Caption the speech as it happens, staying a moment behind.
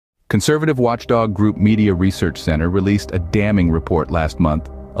Conservative watchdog group Media Research Center released a damning report last month,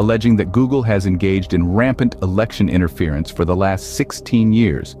 alleging that Google has engaged in rampant election interference for the last 16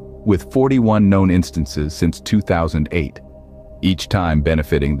 years, with 41 known instances since 2008, each time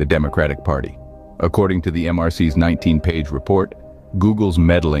benefiting the Democratic Party. According to the MRC's 19-page report, Google's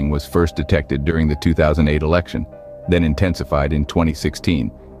meddling was first detected during the 2008 election, then intensified in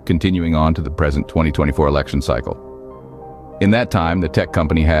 2016, continuing on to the present 2024 election cycle. In that time, the tech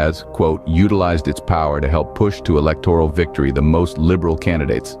company has, quote, utilized its power to help push to electoral victory the most liberal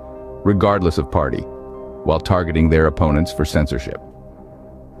candidates, regardless of party, while targeting their opponents for censorship.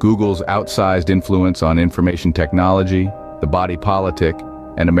 Google's outsized influence on information technology, the body politic,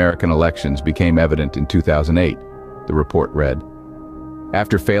 and American elections became evident in 2008, the report read.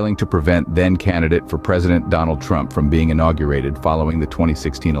 After failing to prevent then-candidate for President Donald Trump from being inaugurated following the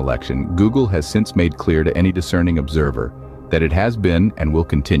 2016 election, Google has since made clear to any discerning observer that it has been, and will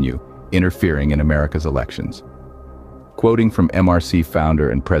continue, interfering in America's elections. Quoting from MRC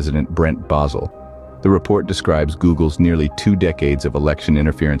founder and president Brent Bozell, the report describes Google's nearly 2 decades of election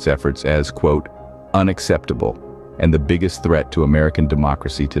interference efforts as, quote, unacceptable and the biggest threat to American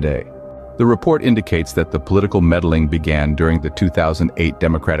democracy today. The report indicates that the political meddling began during the 2008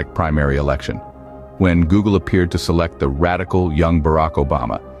 Democratic primary election, when Google appeared to select the radical young Barack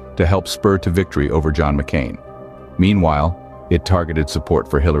Obama to help spur to victory over John McCain. Meanwhile, it targeted support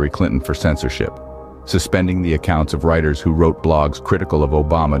for Hillary Clinton for censorship, suspending the accounts of writers who wrote blogs critical of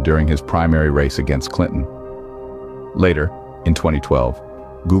Obama during his primary race against Clinton. Later, in 2012,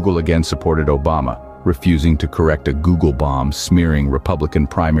 Google again supported Obama, refusing to correct a Google bomb smearing Republican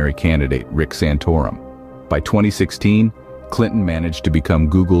primary candidate Rick Santorum. By 2016, Clinton managed to become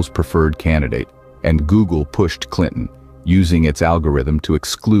Google's preferred candidate, and Google pushed Clinton, using its algorithm to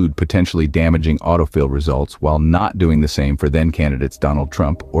exclude potentially damaging autofill results while not doing the same for then-candidates Donald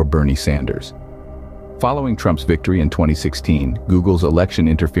Trump or Bernie Sanders. Following Trump's victory in 2016, Google's election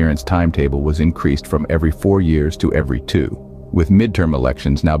interference timetable was increased from every 4 years to every 2, with midterm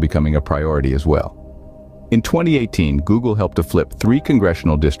elections now becoming a priority as well. In 2018, Google helped to flip 3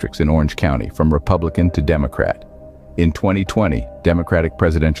 congressional districts in Orange County from Republican to Democrat. In 2020, Democratic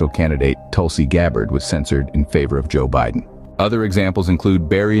presidential candidate Tulsi Gabbard was censored in favor of Joe Biden. Other examples include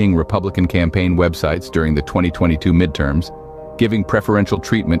burying Republican campaign websites during the 2022 midterms, giving preferential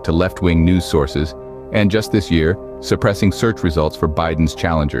treatment to left-wing news sources, and just this year, suppressing search results for Biden's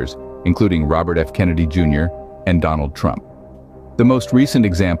challengers, including Robert F. Kennedy Jr. and Donald Trump. The most recent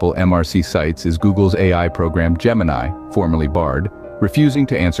example MRC cites is Google's AI program Gemini, formerly Bard, refusing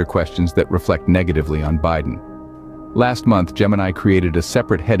to answer questions that reflect negatively on Biden. Last month, Gemini created a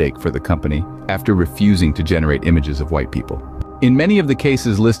separate headache for the company after refusing to generate images of white people. In many of the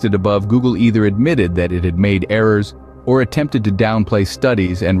cases listed above, Google either admitted that it had made errors or attempted to downplay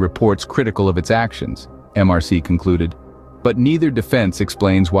studies and reports critical of its actions, MRC concluded. But neither defense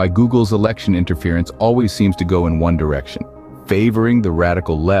explains why Google's election interference always seems to go in one direction, favoring the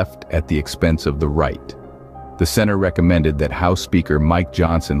radical left at the expense of the right. The center recommended that House Speaker Mike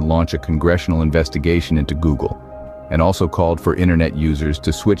Johnson launch a congressional investigation into Google, and also called for internet users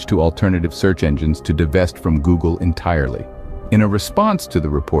to switch to alternative search engines to divest from Google entirely. In a response to the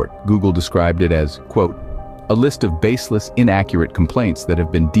report, Google described it as, quote, a list of baseless, inaccurate complaints that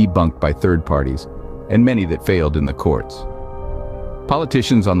have been debunked by third parties, and many that failed in the courts.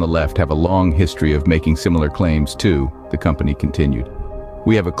 Politicians on the left have a long history of making similar claims too, the company continued.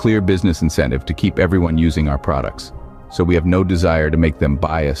 We have a clear business incentive to keep everyone using our products, so we have no desire to make them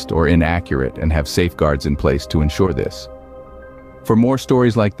biased or inaccurate and have safeguards in place to ensure this. For more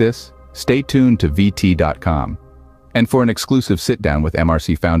stories like this, stay tuned to VT.com. And for an exclusive sit-down with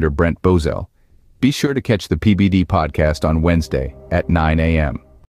MRC founder Brent Bozell, be sure to catch the PBD Podcast on Wednesday at 9 a.m.